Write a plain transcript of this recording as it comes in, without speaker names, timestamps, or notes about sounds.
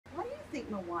think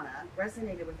Moana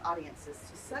resonated with audiences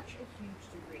to such a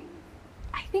huge degree?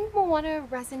 I think Moana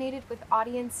resonated with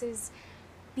audiences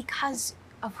because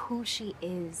of who she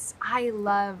is. I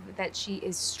love that she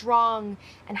is strong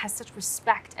and has such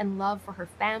respect and love for her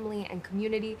family and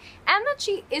community, and that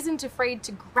she isn't afraid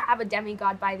to grab a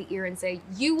demigod by the ear and say,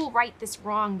 "You will right this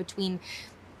wrong between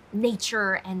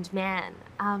nature and man."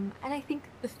 And I think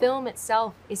the film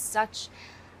itself is such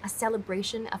a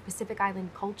celebration of Pacific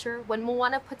Island culture. When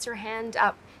Moana puts her hand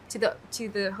up to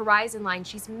the horizon line,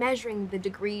 she's measuring the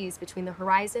degrees between the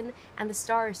horizon and the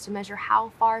stars to measure how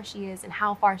far she is and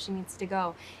how far she needs to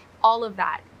go. All of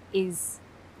that is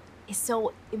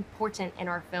so important in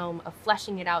our film of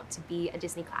fleshing it out to be a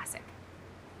Disney classic.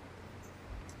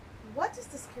 What does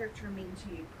this character mean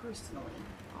to you personally?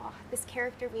 Oh, this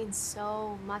character means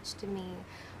so much to me.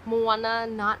 Moana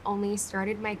not only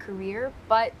started my career,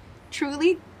 but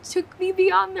truly took me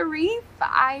beyond the reef.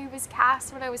 I was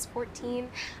cast when I was 14.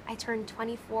 I turned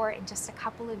 24 in just a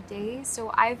couple of days.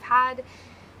 So I've had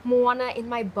Moana in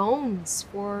my bones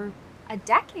for a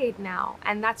decade now.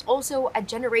 And that's also a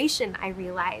generation, I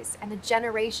realize, and a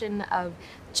generation of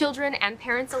children and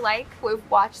parents alike who have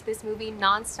watched this movie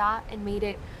nonstop and made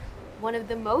it one of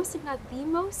the most, if not the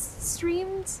most,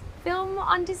 streamed film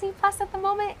on Disney Plus at the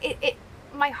moment.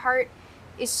 My heart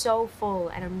is so full,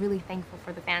 and I'm really thankful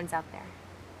for the fans out there.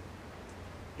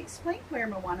 Explain where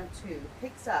Moana 2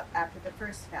 picks up after the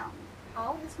first film.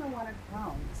 How has Moana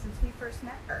grown since we first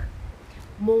met her?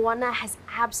 Moana has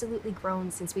absolutely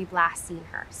grown since we've last seen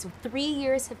her. So 3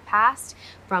 years have passed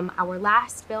from our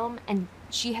last film, and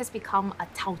she has become a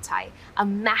tautai, a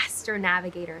master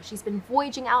navigator. She's been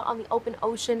voyaging out on the open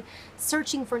ocean,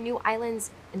 searching for new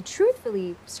islands, and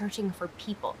truthfully, searching for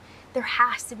people. There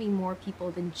has to be more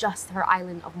people than just her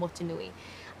island of Motunui.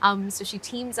 So she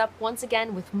teams up once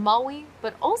again with Maui,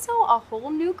 but also a whole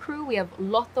new crew. We have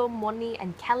Loto, Moni,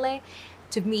 and Kele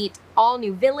to meet all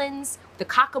new villains. The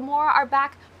Kakamora are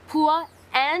back, Pua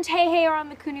and Heihei are on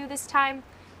the canoe this time.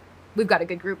 We've got a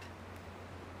good group.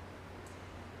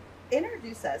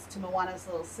 Introduce us to Moana's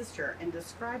little sister and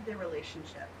describe their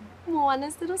relationship.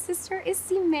 Moana's little sister is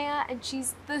Simea, and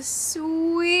she's the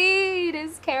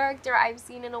sweetest character I've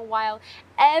seen in a while.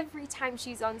 Every time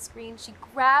she's on screen, she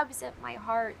grabs at my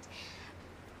heart.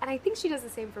 And I think she does the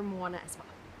same for Moana as well.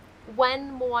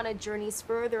 When Moana journeys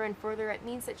further and further, it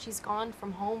means that she's gone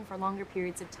from home for longer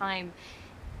periods of time.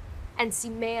 And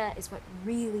Simea is what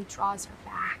really draws her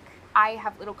back. I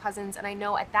have little cousins, and I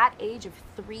know at that age of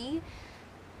 3,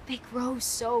 they grow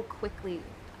so quickly.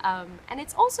 And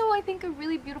it's also, I think, a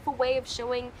really beautiful way of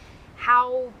showing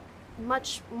how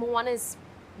much Moana's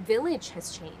village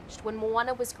has changed. When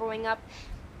Moana was growing up,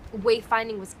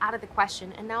 wayfinding was out of the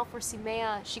question, and now for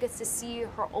Simea, she gets to see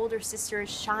her older sister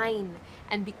shine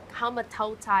and become a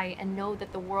tautai and know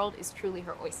that the world is truly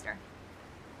her oyster.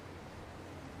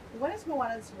 What is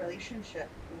Moana's relationship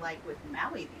like with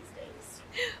Maui these days?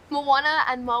 Moana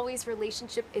and Maui's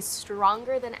relationship is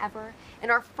stronger than ever. In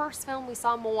our first film, we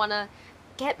saw Moana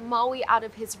get Maui out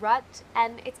of his rut,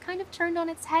 and it's kind of turned on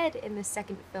its head in the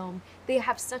second film. They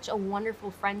have such a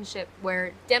wonderful friendship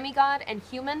where demigod and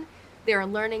human, they're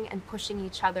learning and pushing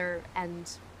each other, and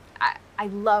I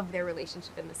love their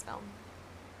relationship in this film.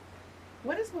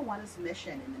 What is Moana's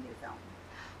mission in the new film?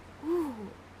 Ooh.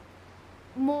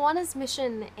 Moana's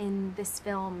mission in this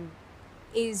film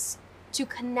is to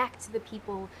connect the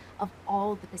people of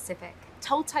all the Pacific.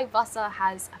 Tautai Vasa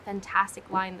has a fantastic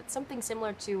line that's something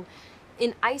similar to,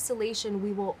 "In isolation,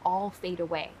 we will all fade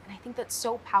away." And I think that's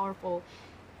so powerful,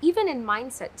 even in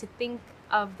mindset, to think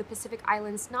of the Pacific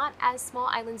Islands not as small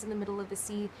islands in the middle of the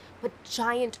sea, but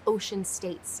giant ocean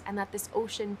states, and that this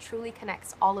ocean truly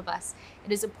connects all of us.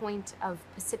 It is a point of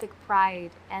Pacific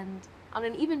pride, and on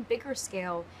an even bigger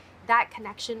scale, that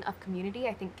connection of community,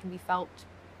 I think, can be felt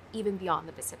even beyond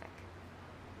the Pacific.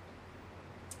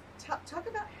 Talk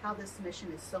about how this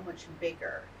mission is so much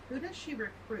bigger. Who does she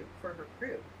recruit for her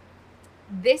crew?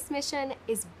 This mission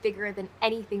is bigger than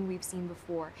anything we've seen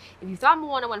before. If you thought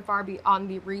Moana went far beyond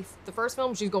the reef, the first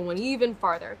film, she's going even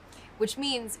farther, which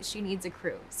means she needs a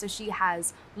crew. So she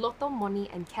has Loto, Moni,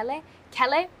 and Kele.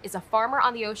 Kele is a farmer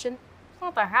on the ocean.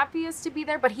 Not the happiest to be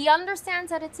there, but he understands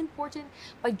that it's important.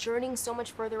 By journeying so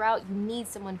much further out, you need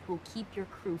someone who will keep your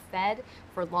crew fed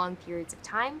for long periods of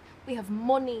time. We have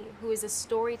Moni, who is a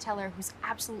storyteller who's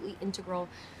absolutely integral,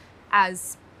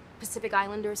 as Pacific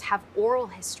Islanders have oral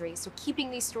history. So keeping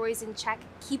these stories in check,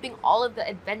 keeping all of the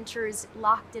adventures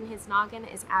locked in his noggin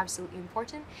is absolutely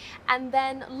important. And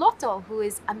then Loto, who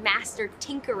is a master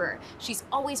tinkerer. She's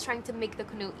always trying to make the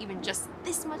canoe even just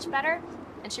this much better,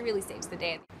 and she really saves the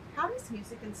day. How does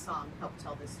music and song help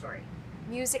tell this story?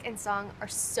 Music and song are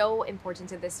so important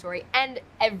to this story and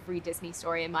every Disney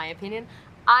story, in my opinion.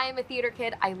 I'm a theater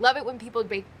kid. I love it when people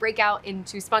break out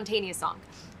into spontaneous song.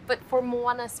 But for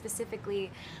Moana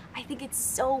specifically, I think it's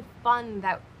so fun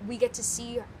that we get to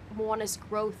see Moana's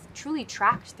growth truly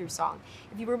tracked through song.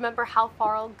 If you remember How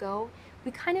Far I'll Go,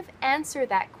 we kind of answer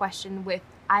that question with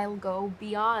I'll Go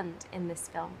Beyond in this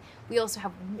film. We also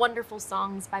have wonderful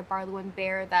songs by Barlow and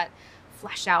Bear that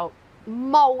flesh out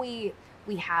Maui.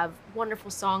 We have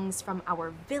wonderful songs from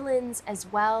our villains as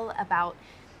well about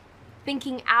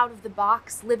thinking out of the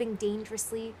box, living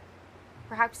dangerously,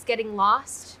 perhaps getting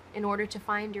lost in order to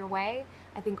find your way.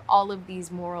 I think all of these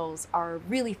morals are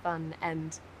really fun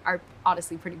and are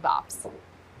honestly pretty bops.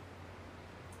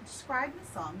 Describe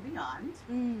the song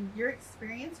Beyond, your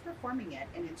experience performing it,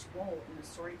 and its role in the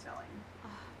storytelling.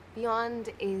 Beyond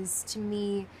is, to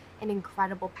me, an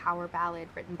incredible power ballad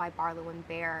written by Barlow and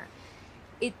Bear.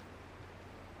 It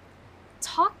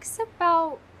talks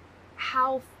about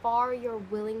how far you're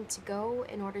willing to go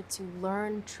in order to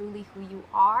learn truly who you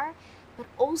are, but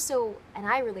also, and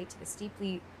I relate to this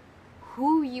deeply,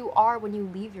 who you are when you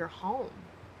leave your home.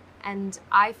 And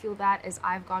I feel that as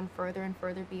I've gone further and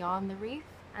further beyond the reef.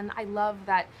 And I love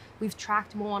that we've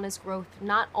tracked Moana's growth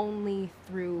not only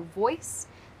through voice,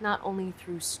 not only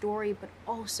through story, but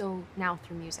also now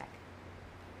through music.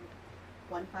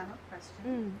 One final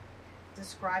question.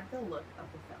 Describe the look of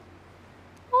the film.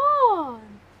 Oh,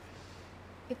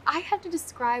 if I had to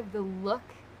describe the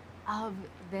look of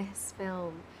this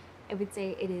film, I would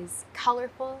say it is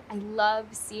colorful. I love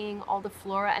seeing all the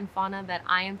flora and fauna that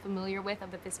I am familiar with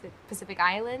of the Pacific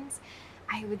Islands.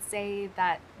 I would say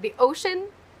that the ocean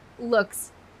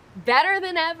looks better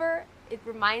than ever. It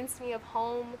reminds me of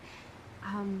home.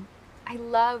 I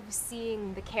love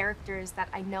seeing the characters that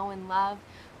I know and love.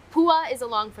 Pua is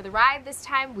along for the ride this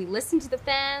time. We listen to the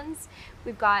fans.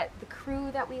 We've got the crew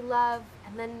that we love.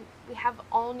 And then we have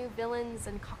all new villains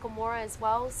and Kakamora as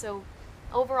well. So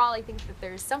overall, I think that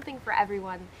there's something for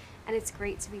everyone, and it's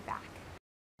great to be back.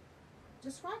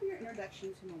 Describe your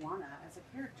introduction to Moana as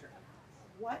a character.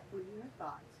 What would you have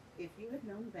thought if you had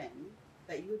known then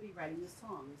that you would be writing the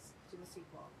songs to the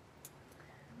sequel?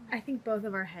 I think both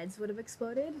of our heads would have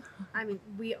exploded. I mean,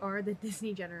 we are the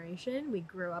Disney generation. We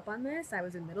grew up on this. I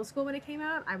was in middle school when it came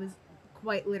out. I was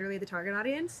quite literally the target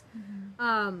audience.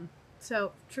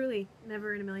 So truly,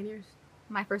 never in a million years.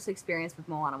 My first experience with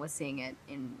Moana was seeing it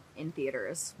in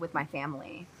theaters with my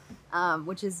family,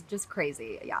 which is just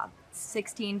crazy. Yeah,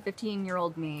 16,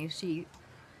 15-year-old me,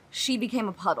 she became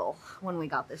a puddle when we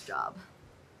got this job.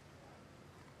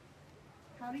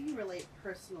 How do you relate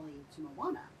personally to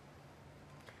Moana?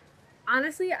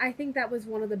 Honestly, I think that was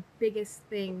one of the biggest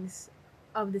things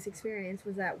of this experience,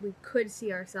 was that we could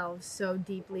see ourselves so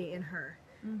deeply in her.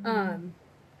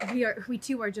 We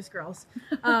too are just girls,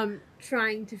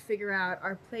 trying to figure out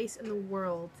our place in the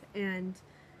world. And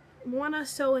Moana's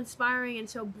so inspiring and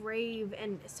so brave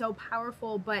and so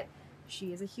powerful, but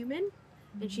she is a human,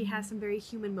 and she has some very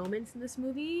human moments in this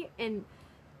movie. And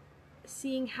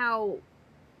seeing how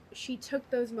she took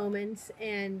those moments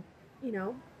and, you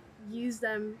know, used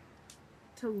them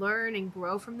to learn and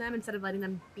grow from them instead of letting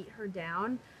them beat her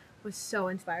down was so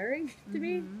inspiring to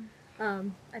me.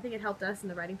 I think it helped us in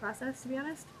the writing process, to be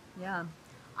honest. Yeah.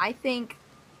 I think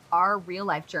our real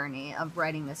life journey of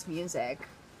writing this music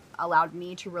allowed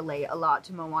me to relate a lot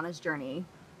to Moana's journey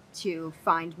to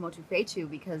find Motu Fetu,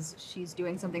 because she's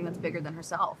doing something that's bigger than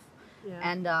herself. Yeah.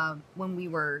 And when we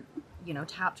were,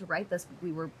 tapped to write this,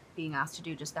 we were being asked to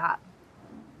do just that.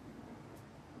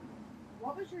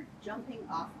 What was your jumping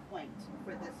off point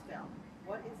for this film?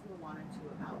 What is Moana 2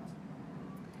 about?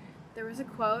 There was a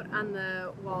quote on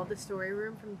the wall of the story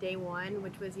room from day one,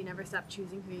 which was, "You never stop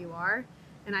choosing who you are."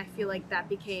 And I feel like that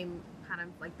became kind of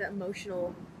like the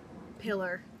emotional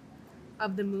pillar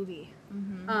of the movie.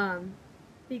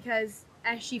 Because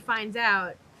as she finds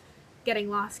out,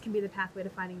 getting lost can be the pathway to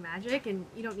finding magic, and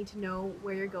you don't need to know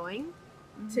where you're going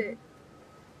to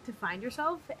find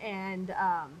yourself. And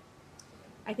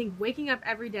I think waking up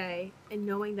every day and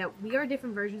knowing that we are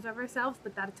different versions of ourselves,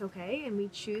 but that it's okay, and we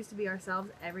choose to be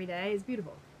ourselves every day, is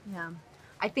beautiful. Yeah.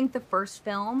 I think the first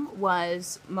film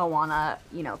was Moana,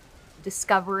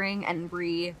 discovering and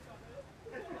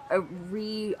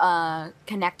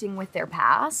connecting with their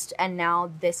past, and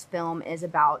now this film is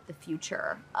about the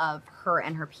future of her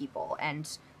and her people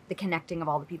and the connecting of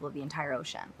all the people of the entire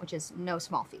ocean, which is no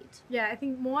small feat. Yeah, I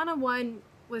think Moana 1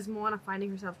 was Moana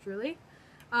finding herself truly.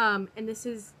 And this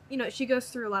is, she goes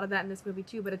through a lot of that in this movie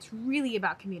too, but it's really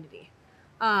about community,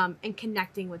 and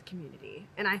connecting with community.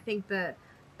 And I think the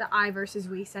I versus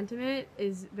we sentiment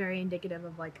is very indicative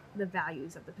of like the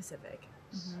values of the Pacific.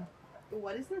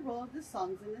 what is the role of the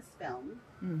songs in this film?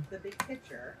 The big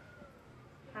picture.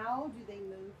 How do they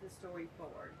move the story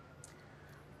forward?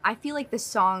 I feel like the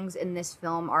songs in this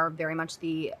film are very much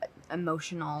the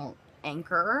emotional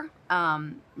anchor.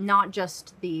 Not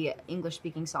just the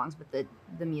English-speaking songs, but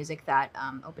the music that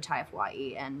Opataya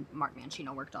Hawaii and Mark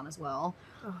Mancino worked on as well.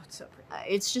 Oh, it's so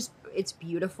pretty. It's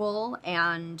beautiful,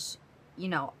 and you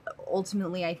know,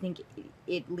 ultimately, I think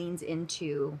it leans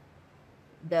into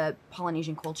the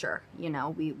Polynesian culture. You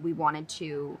know, we wanted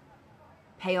to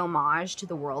pay homage to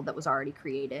the world that was already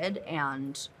created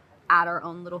and add our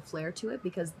own little flair to it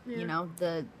because, you know,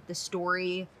 the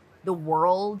story, the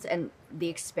world, and the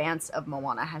expanse of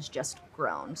Moana has just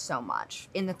grown so much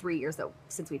in the 3 years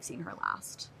since we've seen her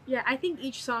last. Yeah, I think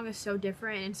each song is so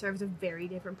different and serves a very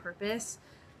different purpose.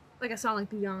 Like a song like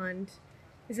Beyond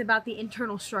is about the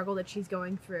internal struggle that she's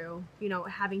going through, you know,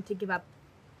 having to give up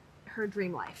her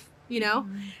dream life, you know?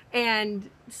 And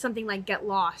something like Get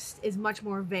Lost is much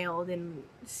more veiled in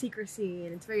secrecy,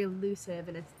 and it's very elusive,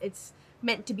 and it's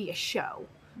meant to be a show.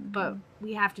 But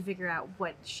we have to figure out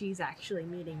what she's actually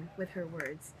meaning with her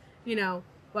words. You know,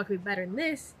 what could be better than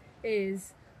this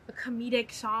is a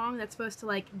comedic song that's supposed to,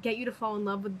 like, get you to fall in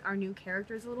love with our new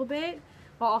characters a little bit,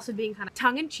 while also being kind of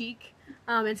tongue-in-cheek,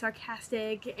 and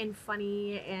sarcastic and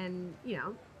funny, and, you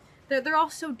know, they're all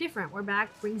so different. We're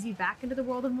Back brings you back into the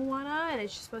world of Moana, and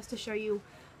it's just supposed to show you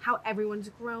how everyone's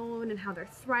grown and how they're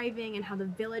thriving and how the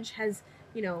village has,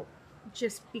 you know,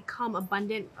 just become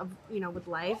abundant of, you know, with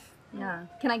life. Yeah.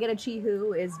 Can I Get a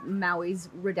Chihu is Maui's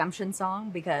redemption song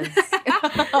because,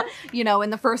 you know, in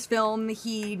the first film,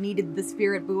 he needed the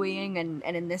spirit buoying, and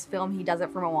in this film, he does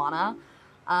it for Moana.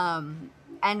 And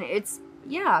it's,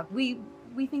 yeah, we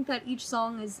think that each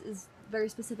song is very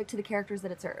specific to the characters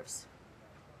that it serves.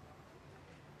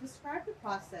 Describe the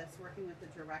process working with the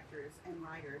directors and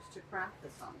writers to craft the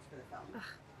songs for the film.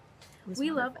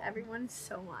 We love everyone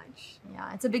so much.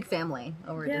 Yeah, it's a big family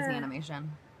over at Disney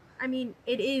Animation. I mean,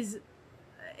 it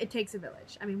takes a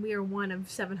village. I mean, we are one of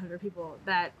 700 people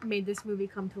that made this movie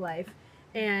come to life.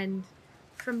 And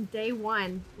from day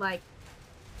one, like,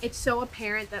 it's so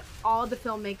apparent that all the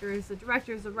filmmakers, the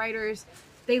directors, the writers,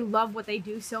 they love what they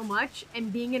do so much.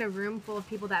 And being in a room full of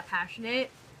people that passionate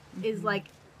is, like,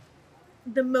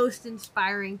 the most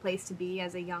inspiring place to be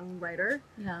as a young writer.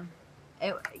 Yeah.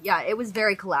 It was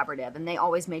very collaborative, and they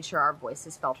always made sure our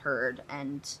voices felt heard,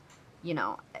 and, you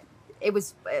know, it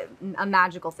was a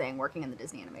magical thing working in the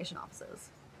Disney Animation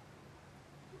offices.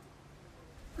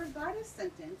 Provide a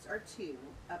sentence or two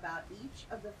about each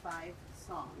of the 5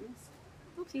 songs.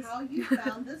 Oopsies. How you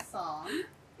found the song,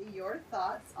 your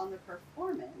thoughts on the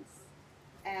performance,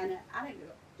 and an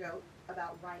anecdote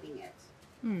about writing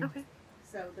it. Okay.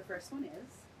 So the first one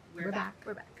is We're back.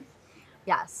 We're back.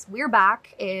 Yes, We're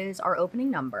Back is our opening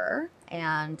number,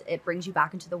 and it brings you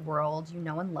back into the world you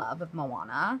know and love of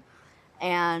Moana.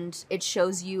 And it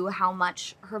shows you how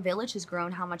much her village has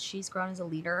grown, how much she's grown as a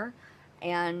leader,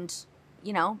 and,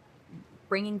 you know,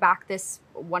 bringing back this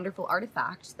wonderful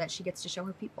artifact that she gets to show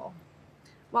her people.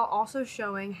 While also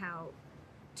showing how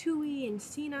Tui and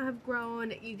Sina have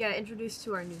grown. You get introduced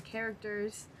to our new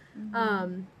characters.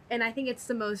 And I think it's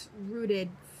the most rooted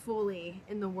fully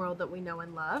in the world that we know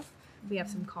and love. We have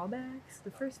some callbacks,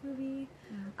 the first movie,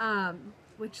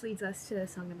 which leads us to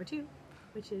song number 2,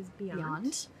 which is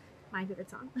Beyond. My favorite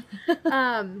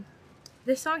song.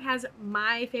 This song has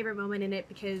my favorite moment in it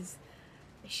because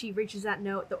she reaches that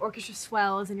note, the orchestra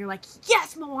swells, and you're like,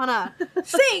 yes, Moana,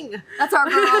 sing! That's our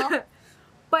girl.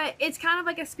 But it's kind of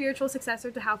like a spiritual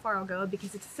successor to How Far I'll Go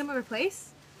because it's a similar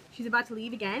place. She's about to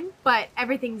leave again, but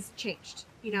everything's changed.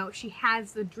 You know, she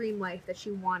has the dream life that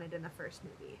she wanted in the first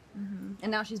movie.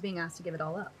 And now she's being asked to give it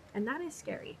all up. And that is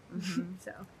scary.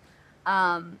 So,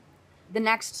 the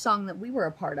next song that we were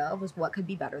a part of was What Could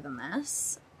Be Better Than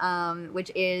This,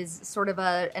 which is sort of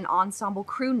an ensemble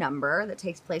crew number that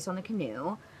takes place on the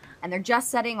canoe. And they're just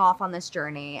setting off on this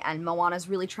journey, and Moana's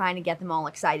really trying to get them all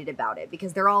excited about it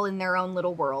because they're all in their own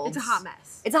little worlds. it's a hot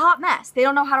mess. It's a hot mess. They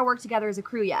don't know how to work together as a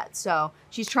crew yet, so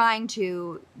she's trying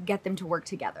to get them to work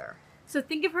together. So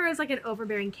think of her as like an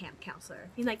overbearing camp counselor.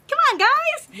 He's like, come on,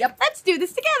 guys! Yep. Let's do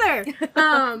this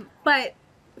together! But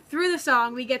through the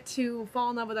song, we get to fall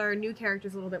in love with our new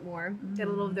characters a little bit more, get a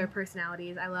little of their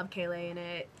personalities. I love Kayleigh in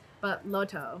it, but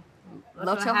Loto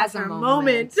has her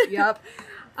moment. Yep.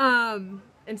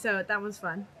 And so that was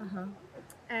fun.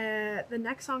 The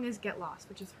next song is Get Lost,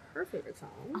 which is her favorite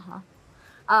song.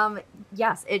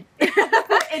 Yes, it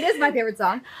it is my favorite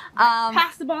song.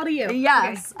 Pass the ball to you.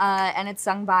 Yes, and it's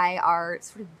sung by our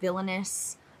sort of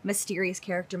villainous mysterious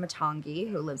character Matangi,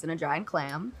 who lives in a giant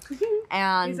clam.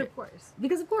 And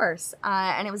Because of course.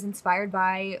 And it was inspired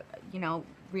by,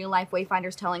 real life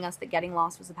wayfinders telling us that getting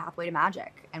lost was the pathway to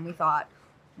magic. And we thought,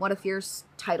 what a fierce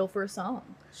title for a song.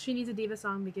 She needs a diva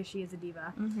song because she is a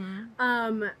diva.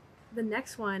 Mm-hmm. The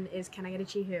next one is Can I Get a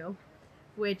Chihu,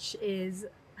 which is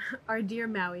our Dear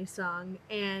Maui song.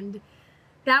 And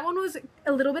that one was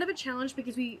a little bit of a challenge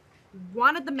because we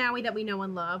wanted the Maui that we know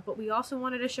and love, but we also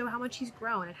wanted to show how much he's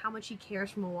grown and how much he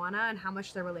cares for Moana and how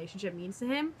much their relationship means to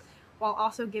him, while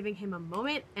also giving him a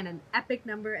moment and an epic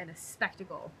number and a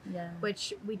spectacle,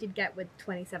 which we did get with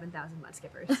 27,000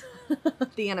 mudskippers.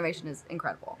 The animation is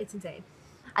incredible. It's insane.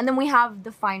 And then we have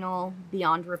the final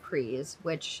Beyond reprise,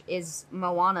 which is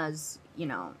Moana's,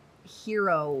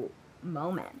 hero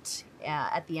moment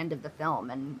at the end of the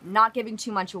film. And not giving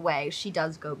too much away, she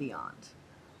does go beyond.